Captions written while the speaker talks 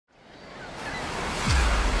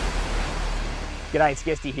G'day, it's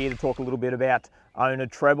Guesty here to talk a little bit about Owner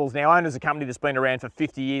Trebles. Now, Owner's a company that's been around for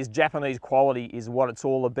 50 years. Japanese quality is what it's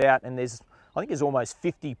all about, and I think there's almost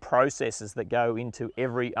 50 processes that go into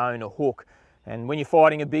every Owner hook. And when you're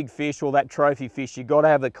fighting a big fish or that trophy fish, you've got to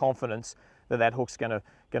have the confidence that that hook's going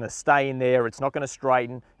to stay in there. It's not going to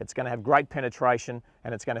straighten, it's going to have great penetration,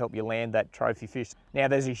 and it's going to help you land that trophy fish. Now,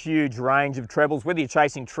 there's a huge range of trebles, whether you're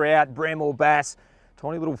chasing trout, brim or bass,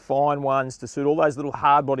 tiny little fine ones to suit all those little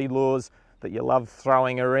hard-body lures that you love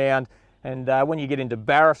throwing around. And when you get into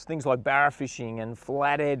barra, things like barra fishing and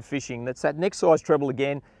flathead fishing, that's that next size treble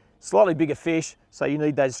again, slightly bigger fish, so you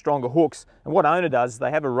need those stronger hooks. And what Owner does, they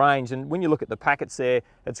have a range, and when you look at the packets there,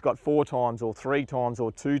 it's got 4 times or 3 times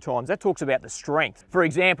or 2 times. That talks about the strength. For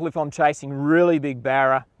example, if I'm chasing really big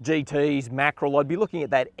barra, GTs, mackerel, I'd be looking at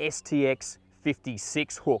that STX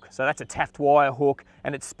 56 hook. So that's a taft wire hook,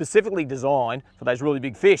 and it's specifically designed for those really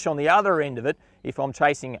big fish. On the other end of it, if I'm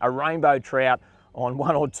chasing a rainbow trout on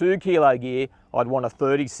 1 or 2 kilo gear, I'd want a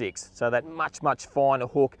 36. So that much finer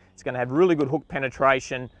hook. It's going to have really good hook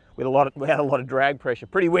penetration without a lot of drag pressure.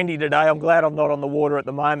 Pretty windy today. I'm glad I'm not on the water at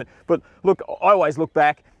the moment. But look, I always look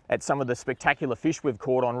back at some of the spectacular fish we've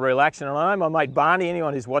caught on Reel Action. And I know my mate Barney,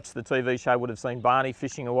 anyone who's watched the TV show would have seen Barney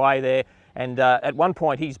fishing away there. And at one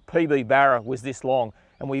point, his PB barra was this long.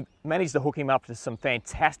 And we managed to hook him up to some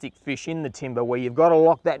fantastic fish in the timber where you've got to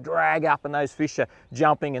lock that drag up and those fish are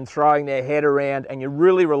jumping and throwing their head around, and you're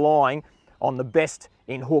really relying on the best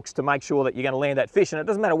in hooks to make sure that you're going to land that fish. And it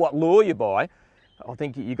doesn't matter what lure you buy. I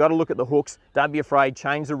think you've got to look at the hooks. Don't be afraid,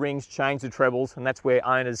 change the rings, change the trebles, and that's where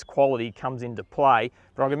Owner's quality comes into play.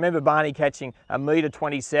 But I remember Barney catching a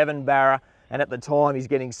 .27 barra, and at the time he's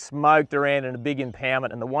getting smoked around in a big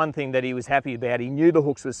impoundment, and the one thing that he was happy about, he knew the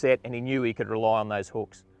hooks were set and he knew he could rely on those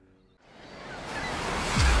hooks.